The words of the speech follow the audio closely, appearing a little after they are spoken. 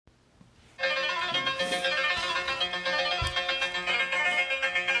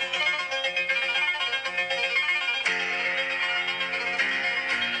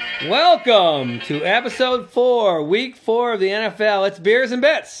Welcome to episode 4, week 4 of the NFL. It's Beers and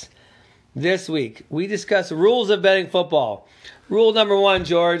Bets. This week, we discuss rules of betting football. Rule number 1,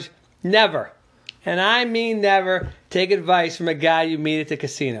 George, never, and I mean never, take advice from a guy you meet at the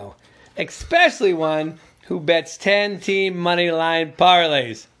casino. Especially one who bets 10-team money line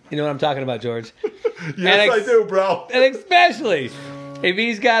parlays. You know what I'm talking about, George? Yes, I do, bro. And especially if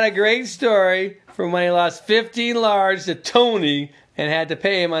he's got a great story from when he lost 15 large to Tony and had to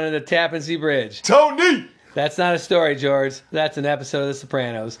pay him under the Tappan Zee Bridge. Tony! That's not a story, George. That's an episode of The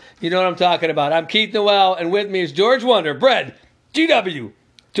Sopranos. You know what I'm talking about. I'm Keith Noel, and with me is George Wonder, Bread, GW,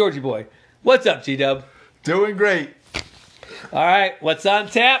 Georgie boy. What's up, G-Dub? Doing great. All right, what's on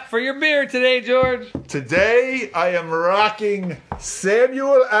tap for your beer today, George? Today, I am rocking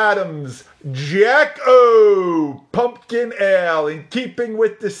Samuel Adams Jack-O Pumpkin Ale. In keeping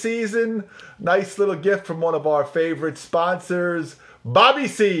with the season, nice little gift from one of our favorite sponsors, Bobby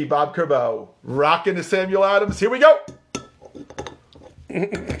C. Bob Kerbo. Rocking the Samuel Adams. Here we go.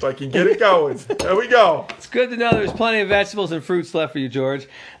 So I can get it going. There we go. It's good to know there's plenty of vegetables and fruits left for you, George.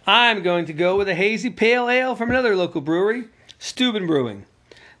 I'm going to go with a hazy pale ale from another local brewery, Steuben Brewing.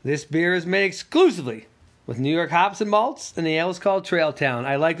 This beer is made exclusively with New York hops and malts, and the ale is called Trail Town.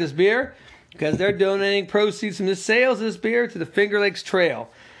 I like this beer because they're donating proceeds from the sales of this beer to the Finger Lakes Trail.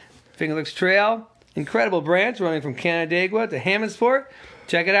 Finger Lakes Trail, incredible branch running from Canandaigua to Hammondsport.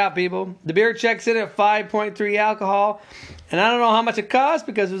 Check it out, people. The beer checks in at 5.3 alcohol, and I don't know how much it costs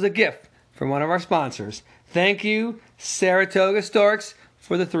because it was a gift from one of our sponsors. Thank you, Saratoga Storks,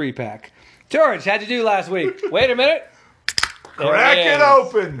 for the 3-pack. George, how'd you do last week? Wait a minute. Crack it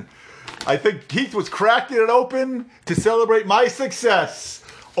open. I think Keith was cracking it open to celebrate my success.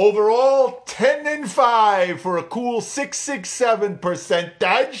 Overall, 10-5 for a cool 667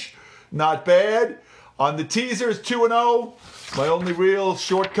 percentage. Not bad. On the teasers, 2-0. My only real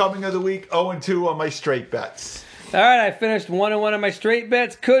shortcoming of the week, 0-2 on my straight bets. All right, I finished 1-1 on my straight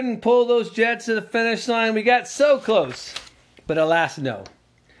bets. Couldn't pull those Jets to the finish line. We got so close, but alas, no.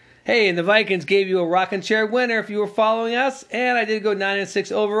 Hey, and the Vikings gave you a rocking chair winner if you were following us, and I did go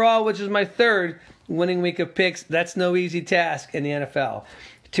 9-6 overall, which is my third winning week of picks. That's no easy task in the NFL.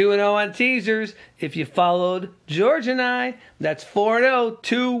 2-0 on teasers. If you followed George and I, that's 4-0,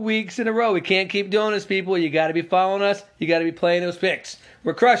 2 weeks in a row. We can't keep doing this, people. You got to be following us. You got to be playing those picks.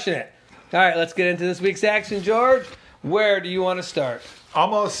 We're crushing it. All right, let's get into this week's action, George. Where do you want to start? I'm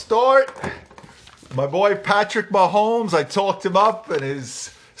going to start. My boy Patrick Mahomes, I talked him up, and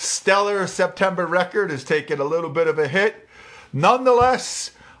his stellar September record has taken a little bit of a hit.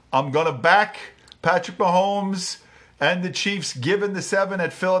 Nonetheless, I'm going to back Patrick Mahomes and the Chiefs given the 7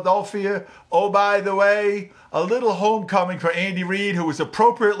 at Philadelphia. Oh, by the way, a little homecoming for Andy Reid, who was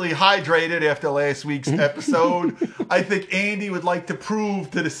appropriately hydrated after last week's episode. I think Andy would like to prove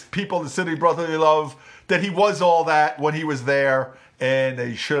to the people of the city of brotherly love that he was all that when he was there, and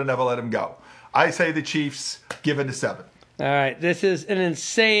they should have never let him go. I say the Chiefs given the 7. All right, this is an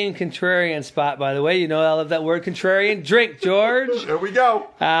insane contrarian spot, by the way. You know I love that word contrarian. Drink, George. Here we go.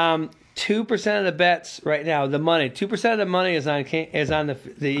 2% of the bets right now, the money, 2% of the money is on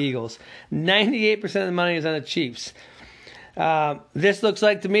the Eagles. 98% of the money is on the Chiefs. This looks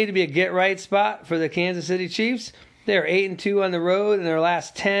like to me to be a get-right spot for the Kansas City Chiefs. They're 8-2 on the road in their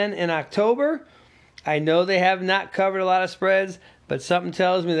last 10 in October. I know they have not covered a lot of spreads, but something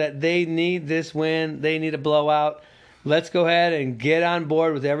tells me that they need this win. They need a blowout. Let's go ahead and get on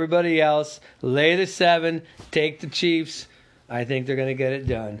board with everybody else. Lay the 7. Take the Chiefs. I think they're going to get it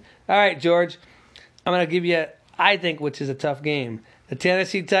done. All right, George. I'm going to give you, I think, which is a tough game. The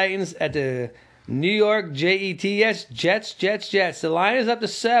Tennessee Titans at the New York Jets. The line is up to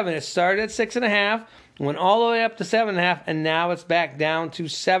 7. It started at 6.5, went all the way up to 7.5, and now it's back down to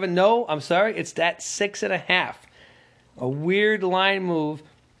 7. No, I'm sorry. It's at 6.5. A weird line move,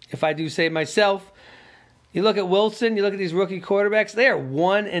 if I do say myself. You look at Wilson, you look at these rookie quarterbacks, they are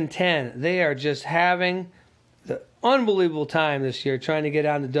 1-10. They are just having the unbelievable time this year trying to get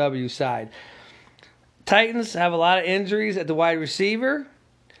on the W side. Titans have a lot of injuries at the wide receiver.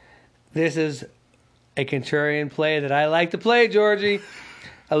 This is a contrarian play that I like to play, Georgie.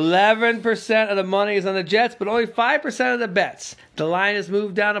 11% of the money is on the Jets, but only 5% of the bets. The line has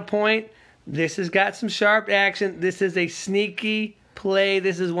moved down a point. This has got some sharp action. This is a sneaky play.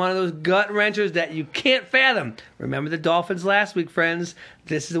 This is one of those gut wrenchers that you can't fathom. Remember the Dolphins last week, friends.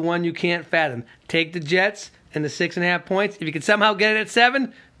 This is the one you can't fathom. Take the Jets and the 6.5 points. If you can somehow get it at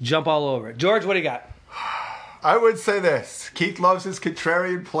 7, jump all over it. George, what do you got? I would say this. Keith loves his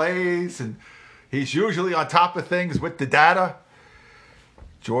contrarian plays, and he's usually on top of things with the data.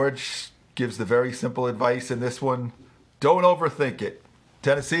 George gives the very simple advice in this one. Don't overthink it.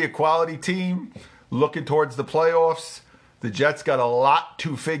 Tennessee, a quality team, looking towards the playoffs. The Jets got a lot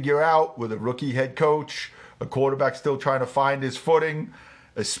to figure out with a rookie head coach, a quarterback still trying to find his footing,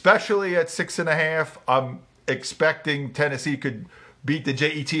 especially at 6.5. I'm expecting Tennessee could beat the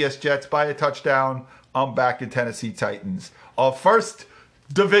Jets Jets by a touchdown. I'm back in Tennessee Titans. Our first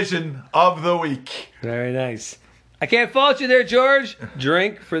division of the week. Very nice. I can't fault you there, George.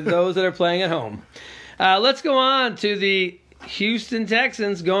 Drink for those that are playing at home. Let's go on to the Houston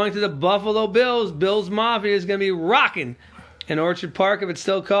Texans going to the Buffalo Bills. Bills Mafia is going to be rocking in Orchard Park, if it's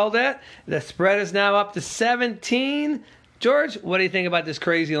still called that. The spread is now up to 17. George, what do you think about this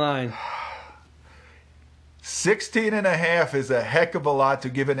crazy line? 16.5 is a heck of a lot to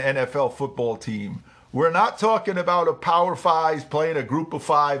give an NFL football team. We're not talking about a Power 5 playing a group of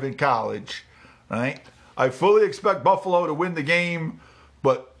 5 in college, right? I fully expect Buffalo to win the game,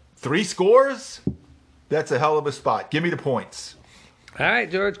 but 3 scores? That's a hell of a spot. Give me the points. All right,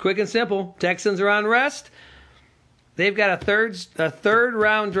 George, quick and simple. Texans are on rest. They've got a third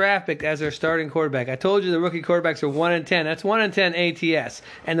round draft pick as their starting quarterback. I told you the rookie quarterbacks are 1-10. That's 1-10 ATS.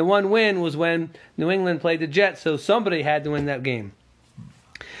 And the one win was when New England played the Jets, so somebody had to win that game.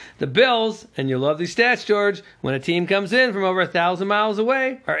 The Bills, and you'll love these stats, George, when a team comes in from over 1,000 miles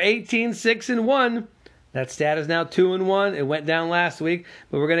away, are 18-6-1. That stat is now 2-1. It went down last week,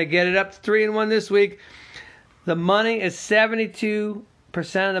 but we're going to get it up to 3-1 this week. The money is 72%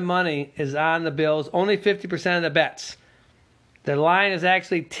 of the money is on the Bills. Only 50% of the bets. The line has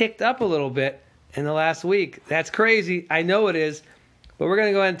actually ticked up a little bit in the last week. That's crazy. I know it is. But we're going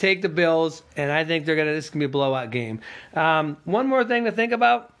to go ahead and take the Bills, and I think this is going to be a blowout game. One more thing to think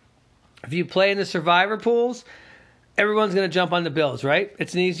about. If you play in the survivor pools, everyone's going to jump on the Bills, right?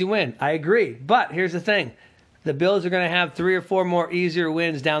 It's an easy win. I agree. But here's the thing. The Bills are going to have 3 or 4 more easier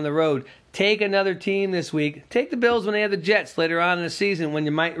wins down the road. Take another team this week. Take the Bills when they have the Jets later on in the season when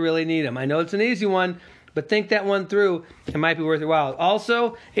you might really need them. I know it's an easy one, but think that one through. It might be worth your while.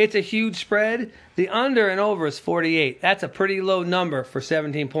 Also, it's a huge spread. The under and over is 48. That's a pretty low number for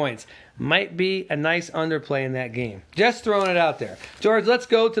 17 points. Might be a nice underplay in that game. Just throwing it out there. George, let's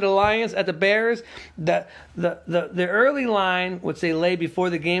go to the Lions at the Bears. The early line, which they laid before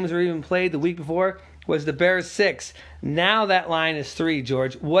the games were even played the week before, was the Bears 6. Now that line is 3,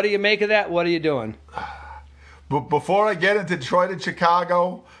 George. What do you make of that? What are you doing? But before I get into Detroit and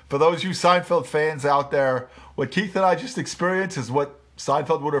Chicago, for those you Seinfeld fans out there, what Keith and I just experienced is what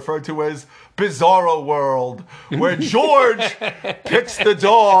Seinfeld would refer to as Bizarro World, where George picks the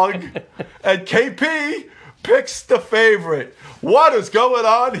dog and KP picks the favorite. What is going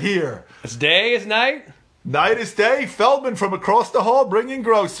on here? It's day, it's night. Night is day. Feldman from across the hall bringing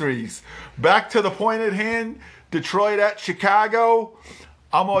groceries. Back to the point at hand, Detroit at Chicago.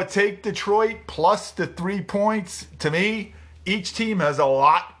 I'm going to take Detroit plus the 3 points. To me, each team has a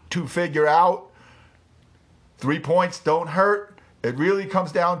lot to figure out. 3 points don't hurt. It really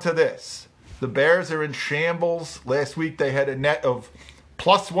comes down to this. The Bears are in shambles. Last week they had a net of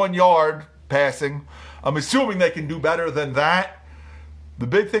plus 1 yard passing. I'm assuming they can do better than that. The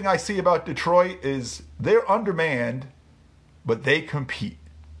big thing I see about Detroit is they're undermanned, but they compete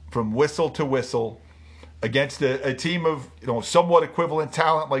from whistle to whistle against a team of somewhat equivalent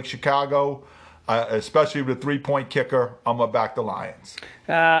talent like Chicago, especially with a 3-point kicker. I'm going to back the Lions.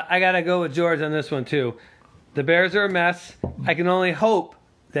 I got to go with George on this one, too. The Bears are a mess. I can only hope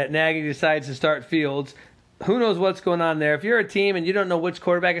that Nagy decides to start Fields. Who knows what's going on there? If you're a team and you don't know which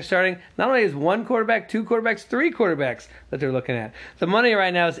quarterback is starting, not only is 1 quarterback, 2 quarterbacks, 3 quarterbacks that they're looking at. The money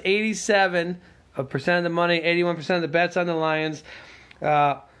right now is 87% of the money, 81% of the bets on the Lions.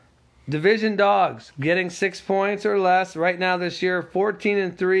 Division dogs getting 6 points or less right now this year,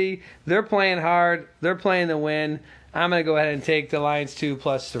 14-3. They're playing hard. They're playing to win. I'm going to go ahead and take the Lions 2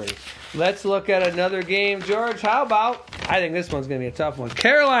 plus 3. Let's look at another game. George, how about, I think this one's going to be a tough one.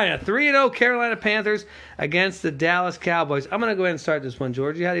 Carolina, 3-0 Carolina Panthers against the Dallas Cowboys. I'm going to go ahead and start this one,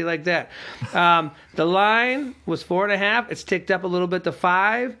 Georgie. How do you like that? The line was 4.5. It's ticked up a little bit to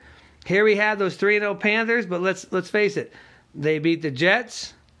 5. Here we have those 3-0 Panthers, but let's face it. They beat the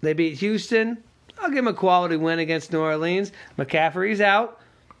Jets. They beat Houston. I'll give them a quality win against New Orleans. McCaffrey's out.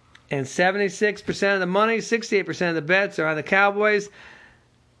 And 76% of the money, 68% of the bets are on the Cowboys.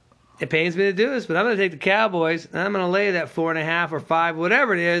 It pains me to do this, but I'm going to take the Cowboys, and I'm going to lay that 4.5 or 5,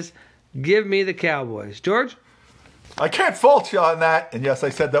 whatever it is. Give me the Cowboys. George? I can't fault you on that. And yes, I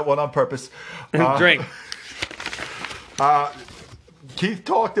said that one on purpose. Drink. Keith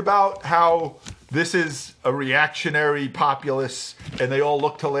talked about how this is a reactionary populace, and they all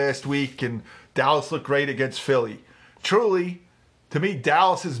look to last week, and Dallas looked great against Philly. Truly, to me,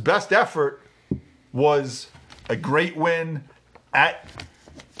 Dallas's best effort was a great win at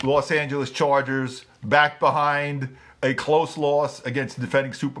Los Angeles Chargers back behind a close loss against the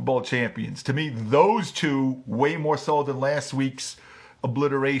defending Super Bowl champions. To me, those two, way more so than last week's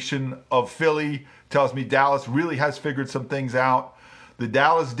obliteration of Philly, tells me Dallas really has figured some things out. The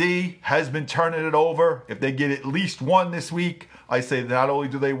Dallas D has been turning it over. If they get at least one this week, I say not only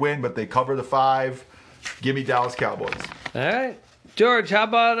do they win, but they cover the 5. Give me Dallas Cowboys. All right. George, how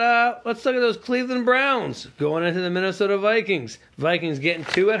about let's look at those Cleveland Browns going into the Minnesota Vikings. Vikings getting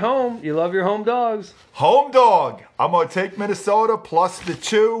 2 at home. You love your home dogs. Home dog. I'm going to take Minnesota plus the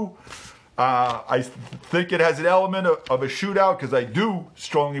 2. I think it has an element of a shootout because I do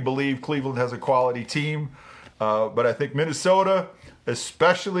strongly believe Cleveland has a quality team. But I think Minnesota,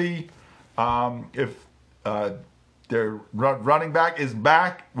 especially if their running back is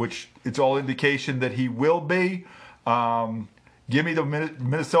back, which it's all indication that he will be, give me the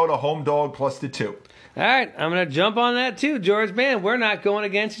Minnesota home dog plus the 2. All right, I'm going to jump on that too, George. Man, we're not going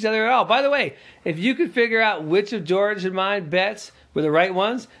against each other at all. By the way, if you could figure out which of George and mine bets were the right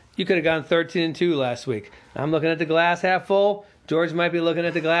ones, you could have gone 13-2 last week. I'm looking at the glass half full. George might be looking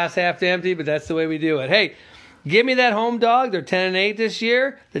at the glass half empty, but that's the way we do it. Hey, give me that home dog. They're 10-8 this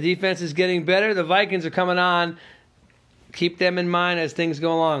year. The defense is getting better. The Vikings are coming on. Keep them in mind as things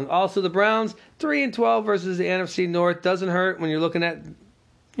go along. Also, the Browns, 3-12 versus the NFC North. Doesn't hurt when you're looking at,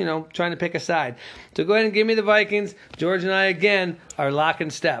 trying to pick a side. So go ahead and give me the Vikings. George and I, again, are lock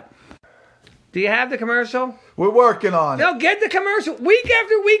and step. Do you have the commercial? We're working on it. No, get the commercial. Week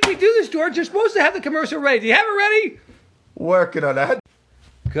after week we do this, George. You're supposed to have the commercial ready. Do you have it ready? Working on that.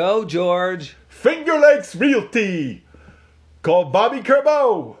 Go, George. Finger Lakes Realty. Call Bobby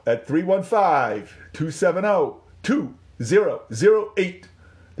Kerbo at 315-270-2008.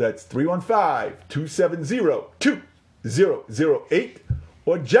 That's 315-270-2008.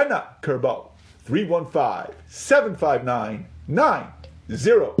 Or Jenna Kerbo,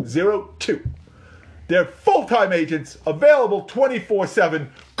 315-759-9002. They're full-time agents, available 24/7.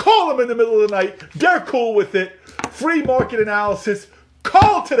 Call them in the middle of the night. They're cool with it. Free market analysis.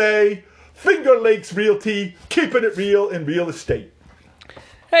 Call today. Finger Lakes Realty, keeping it real in real estate.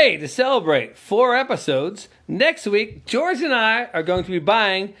 Hey, to celebrate 4 episodes, next week, George and I are going to be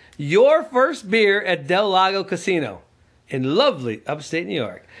buying your first beer at Del Lago Casino in lovely upstate New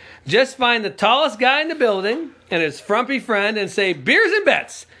York. Just find the tallest guy in the building and his frumpy friend and say, beers and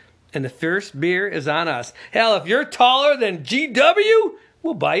bets. And the first beer is on us. Hell, if you're taller than GW,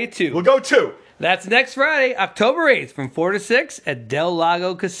 we'll buy you 2. We'll go 2. That's next Friday, October 8th, from 4 to 6 at Del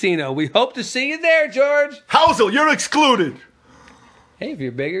Lago Casino. We hope to see you there, George. Housel, you're excluded. Hey, if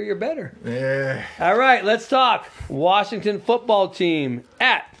you're bigger, you're better. Yeah. All right, let's talk. Washington football team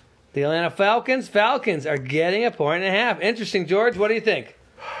at the Atlanta Falcons. Falcons are getting 1.5 points. Interesting, George. What do you think?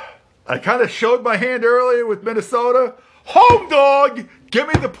 I kind of showed my hand earlier with Minnesota. Home dog. Give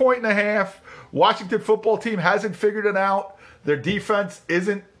me the 1.5. Washington football team hasn't figured it out. Their defense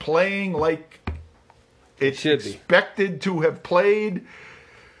isn't playing like it should be expected to have played.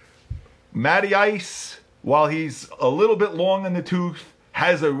 Matty Ice, while he's a little bit long in the tooth,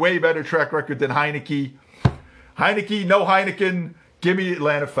 has a way better track record than Heineke. Heineke, no Heineken. Give me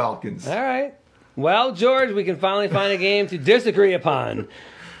Atlanta Falcons. All right. Well, George, we can finally find a game to disagree upon.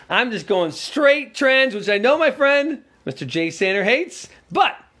 I'm just going straight trends, which I know my friend, Mr. Jay Sander, hates.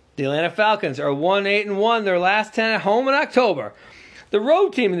 But the Atlanta Falcons are 1-8-1, their last 10 at home in October. The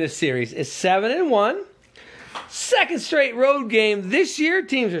road team in this series is 7-1. Second straight road game this year,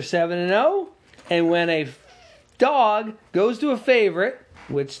 teams are 7-0. And when a dog goes to a favorite,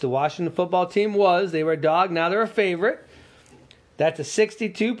 which the Washington football team was, they were a dog, now they're a favorite. That's a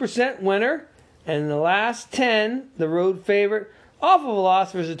 62% winner. And in the last 10, the road favorite off of a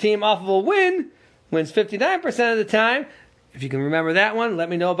loss versus a team off of a win wins 59% of the time. If you can remember that one, let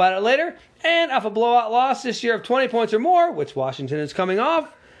me know about it later. And off a blowout loss this year of 20 points or more, which Washington is coming off,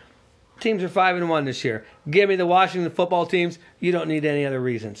 teams are 5-1 this year. Give me the Washington football teams. You don't need any other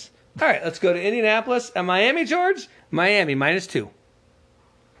reasons. All right, let's go to Indianapolis and Miami, George. Miami, -2.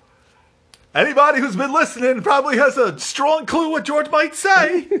 Anybody who's been listening probably has a strong clue what George might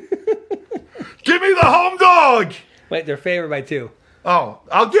say. Give me the home dog. Wait, they're favored by 2. Oh,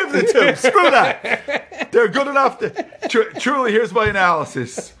 I'll give the 2. Screw that. They're good enough to... Truly, here's my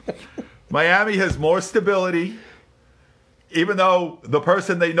analysis. Miami has more stability. Even though the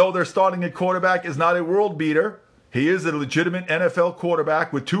person they know they're starting at quarterback is not a world beater, he is a legitimate NFL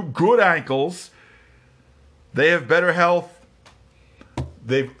quarterback with 2 good ankles. They have better health.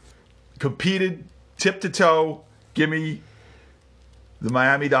 They've competed tip to toe. Give me the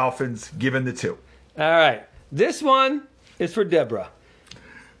Miami Dolphins, given the 2. All right. This one is for Deborah.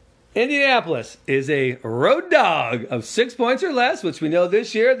 Indianapolis is a road dog of 6 points or less, which we know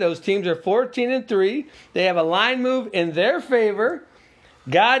this year those teams are 14-3. They have a line move in their favor.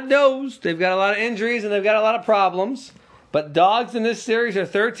 God knows they've got a lot of injuries and they've got a lot of problems. But dogs in this series are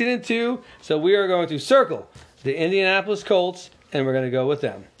 13-2, so we are going to circle the Indianapolis Colts, and we're going to go with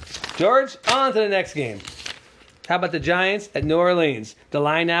them. George, on to the next game. How about the Giants at New Orleans? The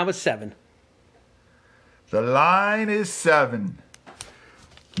line now is 7. The line is 7.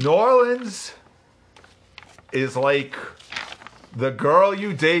 New Orleans is like the girl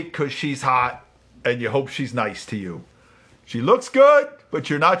you date because she's hot and you hope she's nice to you. She looks good, but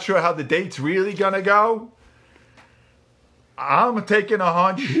you're not sure how the date's really going to go. I'm taking a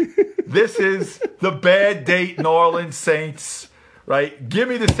hunch. This is the bad date New Orleans Saints, right? Give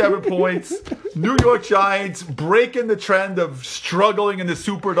me the 7 points. New York Giants breaking the trend of struggling in the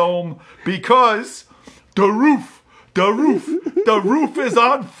Superdome because the roof is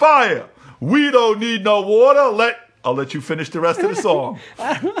on fire. We don't need no water. I'll let you finish the rest of the song.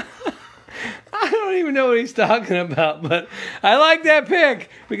 I don't even know what he's talking about, but I like that pick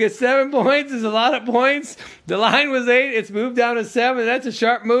because 7 points is a lot of points. The line was 8. It's moved down to 7. That's a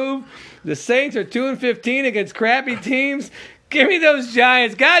sharp move. The Saints are 2-15 against crappy teams. Give me those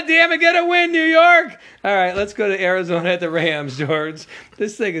Giants. God damn it, get a win, New York. All right, let's go to Arizona at the Rams, George.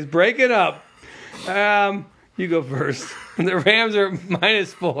 This thing is breaking up. You go first. The Rams are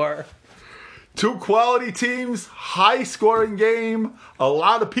 -4. Two quality teams, high-scoring game. A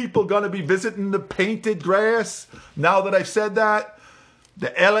lot of people going to be visiting the painted grass. Now that I've said that,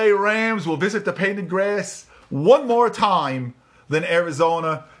 the LA Rams will visit the painted grass one more time than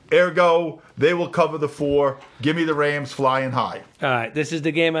Arizona. Ergo, they will cover the 4. Give me the Rams flying high. All right, this is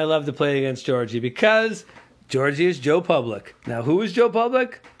the game I love to play against Georgie because Georgie is Joe Public. Now, who is Joe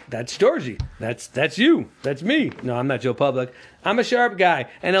Public? That's Georgie. That's you. That's me. No, I'm not Joe Public. I'm a sharp guy.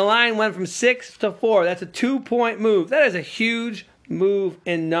 And the line went from 6 to 4. That's a 2-point move. That is a huge move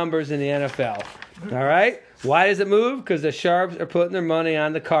in numbers in the NFL. All right? Why does it move? Because the Sharps are putting their money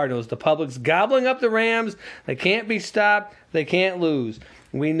on the Cardinals. The public's gobbling up the Rams. They can't be stopped. They can't lose.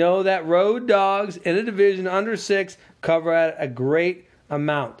 We know that road dogs in a division under 6 cover at a great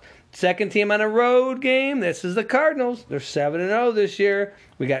amount. Second team on a road game, this is the Cardinals. They're 7-0 this year.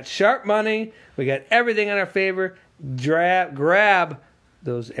 We got sharp money. We got everything in our favor. Grab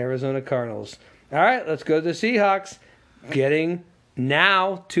those Arizona Cardinals. All right, let's go to the Seahawks. Getting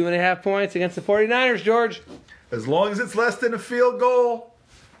now 2.5 points against the 49ers, George. As long as it's less than a field goal,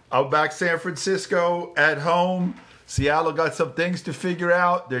 I'll back San Francisco at home. Seattle got some things to figure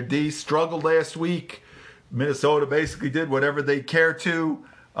out. Their D struggled last week. Minnesota basically did whatever they care to.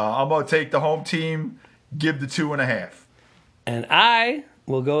 I'm going to take the home team, give the 2.5. And I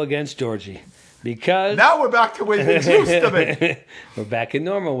will go against Georgie because... Now we're back to where things used to be. We're back in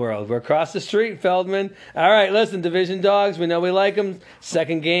normal world. We're across the street, Feldman. All right, listen, division dogs, we know we like them.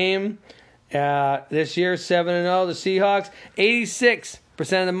 Second game this year, 7-0, the Seahawks. 86%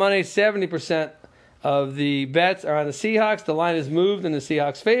 of the money, 70% of the bets are on the Seahawks. The line is moved in the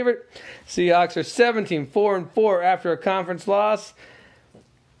Seahawks' favorite. Seahawks are 17-4-4 after a conference loss.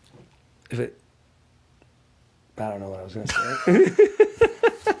 I don't know what I was going to say.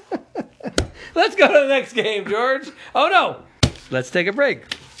 Let's go to the next game, George. Oh, no. Let's take a break.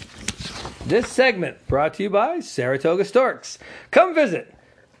 This segment brought to you by Saratoga Storks. Come visit.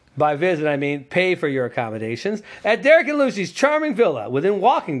 By visit, I mean pay for your accommodations at Derek and Lucy's charming villa within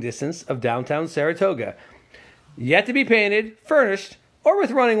walking distance of downtown Saratoga. Yet to be painted, furnished, or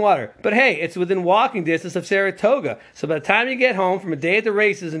with running water. But hey, it's within walking distance of Saratoga. So by the time you get home from a day at the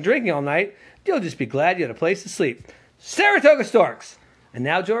races and drinking all night, you'll just be glad you had a place to sleep. Saratoga Storks. And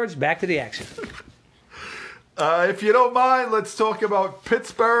now, George, back to the action. If you don't mind, let's talk about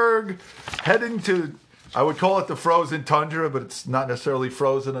Pittsburgh heading to, I would call it the frozen tundra, but it's not necessarily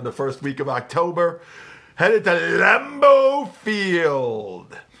frozen in the first week of October. Headed to Lambeau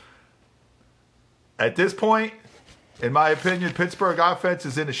Field. At this point, in my opinion, Pittsburgh offense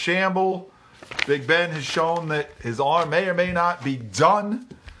is in a shamble. Big Ben has shown that his arm may or may not be done.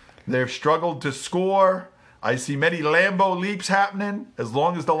 They've struggled to score. I see many Lambeau leaps happening. As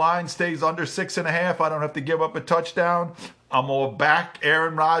long as the line stays under 6.5, I don't have to give up a touchdown. I'm all back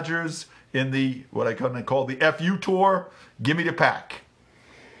Aaron Rodgers in the, what I kind of call the FU tour. Give me the pack.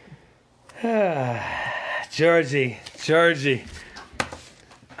 Georgie.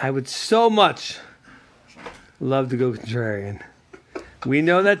 I would so much love to go contrarian. We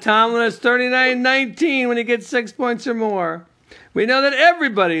know that Tomlin is 39-19 when he gets 6 points or more. We know that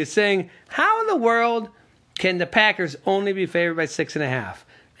everybody is saying, how in the world can the Packers only be favored by 6.5?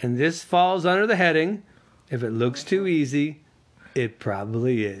 And this falls under the heading, if it looks too easy, It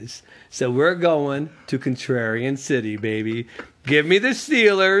probably is. So we're going to Contrarian City, baby. Give me the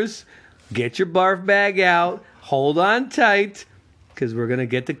Steelers. Get your barf bag out. Hold on tight, because we're going to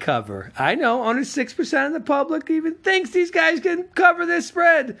get the cover. I know only 6% of the public even thinks these guys can cover this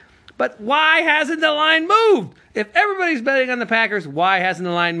spread. But why hasn't the line moved? If everybody's betting on the Packers, why hasn't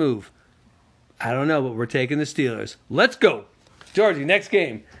the line moved? I don't know, but we're taking the Steelers. Let's go. Georgie, next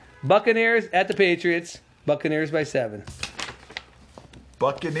game. Buccaneers at the Patriots. Buccaneers by 7.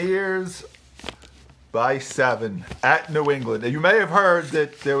 Buccaneers by 7 at New England. You may have heard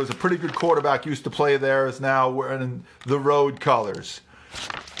that there was a pretty good quarterback used to play there, is now wearing the road colors.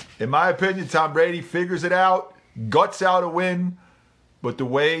 In my opinion, Tom Brady figures it out, guts out a win, but the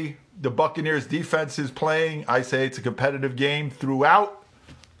way the Buccaneers defense is playing, I say it's a competitive game throughout.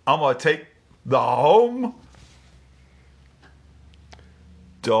 I'm going to take the home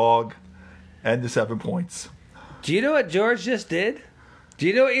dog and the 7 points. Do you know what George just did? Do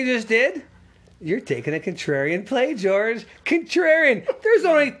you know what you just did? You're taking a contrarian play, George. Contrarian. There's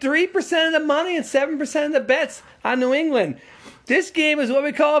only 3% of the money and 7% of the bets on New England. This game is what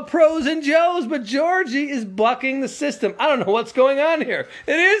we call pros and Joes, but Georgie is bucking the system. I don't know what's going on here.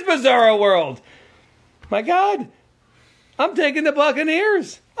 It is Bizarro World. My God. I'm taking the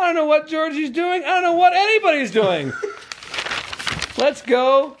Buccaneers. I don't know what Georgie's doing. I don't know what anybody's doing. Let's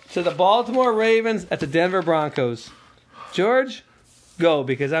go to the Baltimore Ravens at the Denver Broncos. George, go,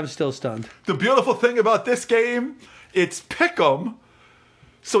 because I'm still stunned. The beautiful thing about this game, it's pick'em,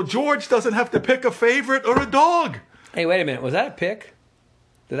 so George doesn't have to pick a favorite or a dog. Hey, wait a minute. Was that a pick?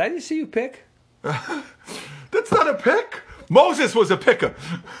 Did I just see you pick? That's not a pick. Moses was a picker.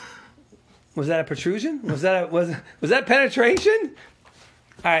 Was that a protrusion? Was that penetration?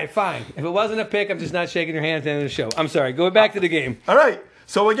 All right, fine. If it wasn't a pick, I'm just not shaking your hand at the end of the show. I'm sorry. Go back to the game. All right.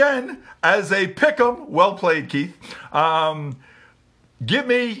 So again, as a pick'em, well played, Keith. Give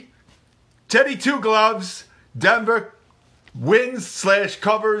me Teddy Two Gloves. Denver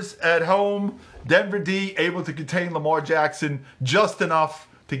wins/covers at home. Denver D able to contain Lamar Jackson just enough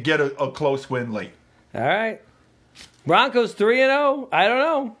to get a close win late. All right. Broncos 3-0. I don't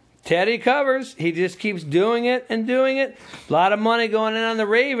know. Teddy covers. He just keeps doing it and doing it. A lot of money going in on the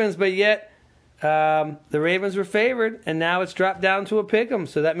Ravens, but yet the Ravens were favored, and now it's dropped down to a pick'em.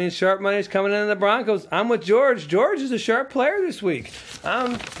 So that means sharp money is coming in on the Broncos. I'm with George. George is a sharp player this week.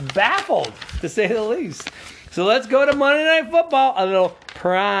 I'm baffled, to say the least. So let's go to Monday Night Football, a little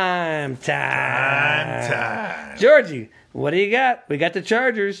prime time. Georgie, what do you got? We got the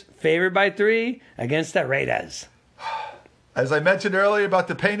Chargers, favored by 3 against the Raiders. As I mentioned earlier about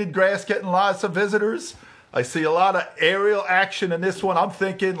the painted grass getting lots of visitors, I see a lot of aerial action in this one. I'm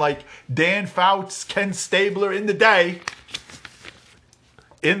thinking like Dan Fouts, Ken Stabler in the day.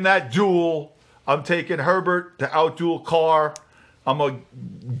 In that duel, I'm taking Herbert to outduel Carr. I'm going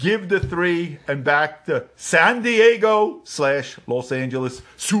to give the 3 and back to San Diego/Los Angeles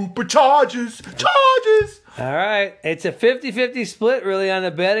Superchargers. Chargers! All right. It's a 50-50 split, really, on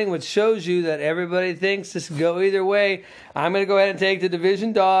the betting, which shows you that everybody thinks this can go either way. I'm going to go ahead and take the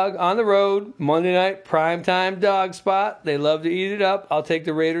division dog on the road, Monday night, primetime dog spot. They love to eat it up. I'll take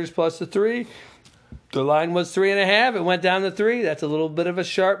the Raiders plus the 3. The line was 3.5. It went down to 3. That's a little bit of a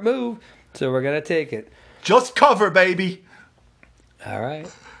sharp move, so we're going to take it. Just cover, baby. All right.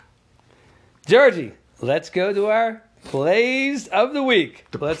 Georgie, let's go to our plays of the week.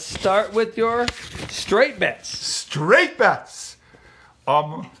 Let's start with your straight bets. Straight bets.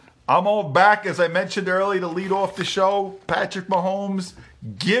 I'm on back, as I mentioned earlier, to lead off the show. Patrick Mahomes,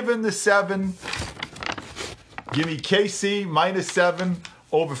 given the 7. Give me KC -7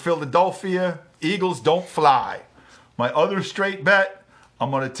 over Philadelphia. Eagles don't fly. My other straight bet,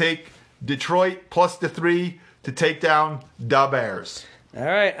 I'm going to take Detroit plus the 3 to take down the Bears. All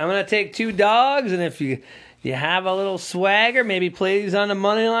right, I'm going to take 2 dogs, and if you have a little swagger, maybe play these on the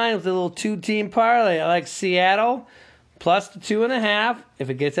money line with a little 2-team parlay. I like Seattle plus the 2.5.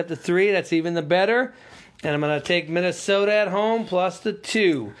 If it gets up to 3, that's even the better. And I'm going to take Minnesota at home plus the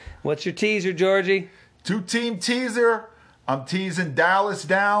 2. What's your teaser, Georgie? 2-team teaser. I'm teasing Dallas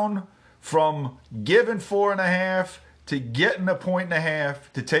down from giving 4.5 to getting a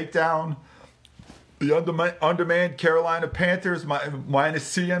 1.5 to take down the undermanned Carolina Panthers minus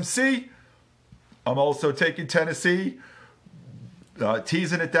CMC. I'm also taking Tennessee,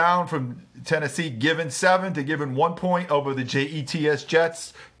 teasing it down from Tennessee giving 7 to giving 1 point over the Jets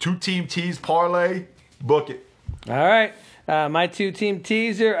Jets. 2-team tease parlay. Book it. All right. My 2-team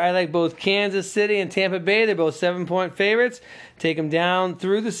teaser, I like both Kansas City and Tampa Bay. They're both 7-point favorites. Take them down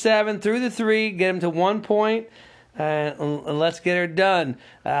through the 7, through the 3, get them to 1 point, and let's get her done.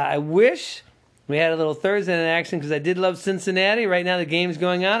 I wish We had a little Thursday night action because I did love Cincinnati. Right now the game's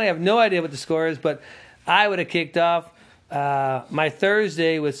going on. I have no idea what the score is, but I would have kicked off my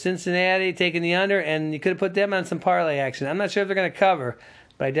Thursday with Cincinnati taking the under, and you could have put them on some parlay action. I'm not sure if they're going to cover,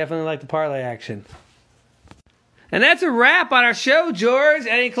 but I definitely like the parlay action. And that's a wrap on our show, George.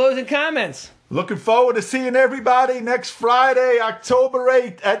 Any closing comments? Looking forward to seeing everybody next Friday, October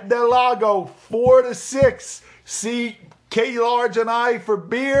 8th at Del Lago, 4 to 6. See K Large and I for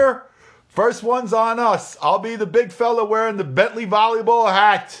beer. First one's on us. I'll be the big fella wearing the Bentley volleyball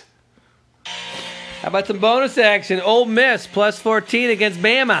hat. How about some bonus action? Ole Miss plus 14 against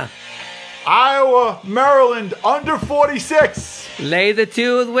Bama. Iowa, Maryland, under 46. Lay the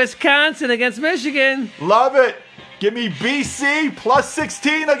 2 with Wisconsin against Michigan. Love it. Give me BC plus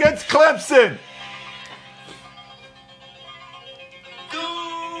 16 against Clemson.